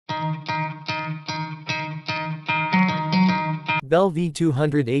Bell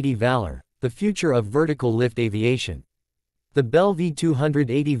V-280 Valor, the future of vertical lift aviation. The Bell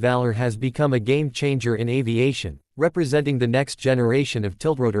V-280 Valor has become a game-changer in aviation, representing the next generation of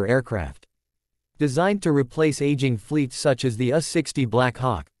tiltrotor aircraft. Designed to replace aging fleets such as the US-60 Black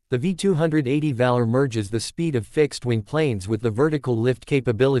Hawk, the V-280 Valor merges the speed of fixed-wing planes with the vertical lift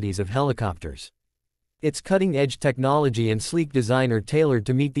capabilities of helicopters. Its cutting-edge technology and sleek design are tailored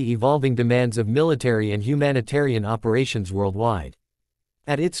to meet the evolving demands of military and humanitarian operations worldwide.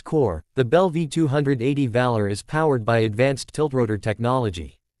 At its core, the Bell V-280 Valor is powered by advanced tiltrotor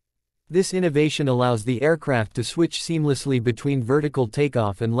technology. This innovation allows the aircraft to switch seamlessly between vertical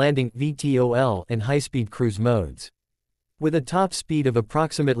takeoff and landing (VTOL) and high-speed cruise modes. With a top speed of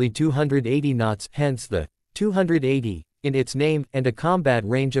approximately 280 knots, hence the 280 in its name, and a combat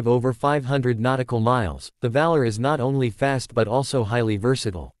range of over 500 nautical miles, the Valor is not only fast but also highly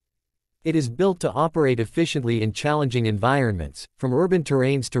versatile. It is built to operate efficiently in challenging environments, from urban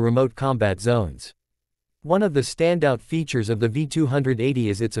terrains to remote combat zones. One of the standout features of the V-280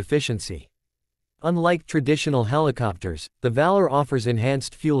 is its efficiency. Unlike traditional helicopters, the Valor offers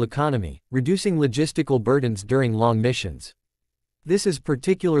enhanced fuel economy, reducing logistical burdens during long missions. This is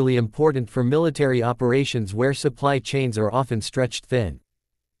particularly important for military operations where supply chains are often stretched thin.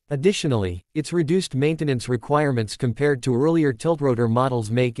 Additionally, its reduced maintenance requirements compared to earlier tiltrotor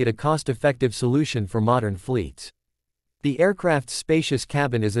models make it a cost-effective solution for modern fleets. The aircraft's spacious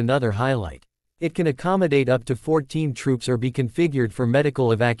cabin is another highlight. It can accommodate up to 14 troops or be configured for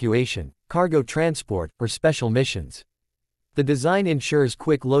medical evacuation, cargo transport, or special missions. The design ensures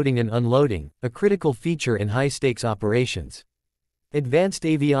quick loading and unloading, a critical feature in high-stakes operations. Advanced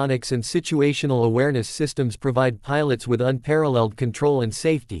avionics and situational awareness systems provide pilots with unparalleled control and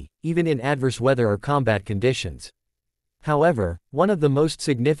safety, even in adverse weather or combat conditions. However, one of the most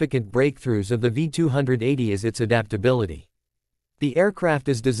significant breakthroughs of the V-280 is its adaptability. The aircraft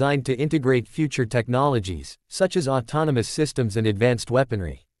is designed to integrate future technologies, such as autonomous systems and advanced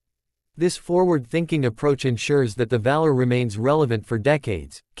weaponry. This forward-thinking approach ensures that the Valor remains relevant for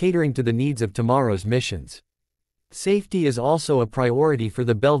decades, catering to the needs of tomorrow's missions. Safety is also a priority for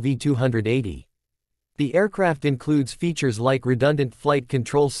the Bell V-280. The aircraft includes features like redundant flight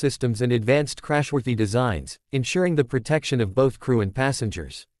control systems and advanced crashworthy designs, ensuring the protection of both crew and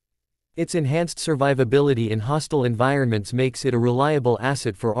passengers. Its enhanced survivability in hostile environments makes it a reliable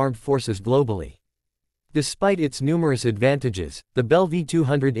asset for armed forces globally. Despite its numerous advantages, the Bell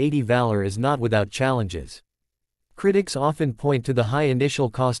V-280 Valor is not without challenges. Critics often point to the high initial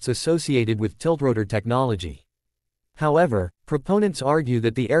costs associated with tiltrotor technology. However, proponents argue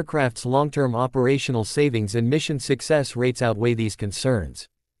that the aircraft's long-term operational savings and mission success rates outweigh these concerns.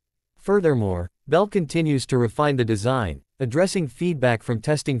 Furthermore, Bell continues to refine the design, addressing feedback from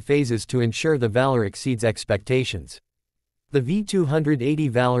testing phases to ensure the Valor exceeds expectations. The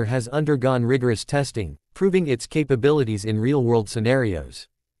V-280 Valor has undergone rigorous testing, proving its capabilities in real-world scenarios.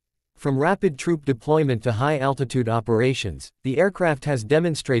 From rapid troop deployment to high-altitude operations, the aircraft has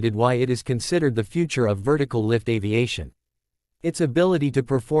demonstrated why it is considered the future of vertical lift aviation. Its ability to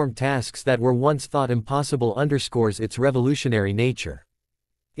perform tasks that were once thought impossible underscores its revolutionary nature.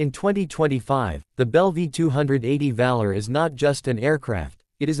 In 2025, the Bell V-280 Valor is not just an aircraft,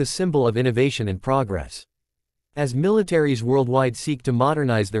 it is a symbol of innovation and progress. As militaries worldwide seek to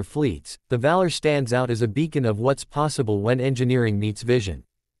modernize their fleets, the Valor stands out as a beacon of what's possible when engineering meets vision.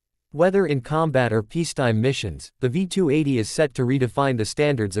 Whether in combat or peacetime missions, the V-280 is set to redefine the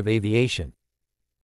standards of aviation.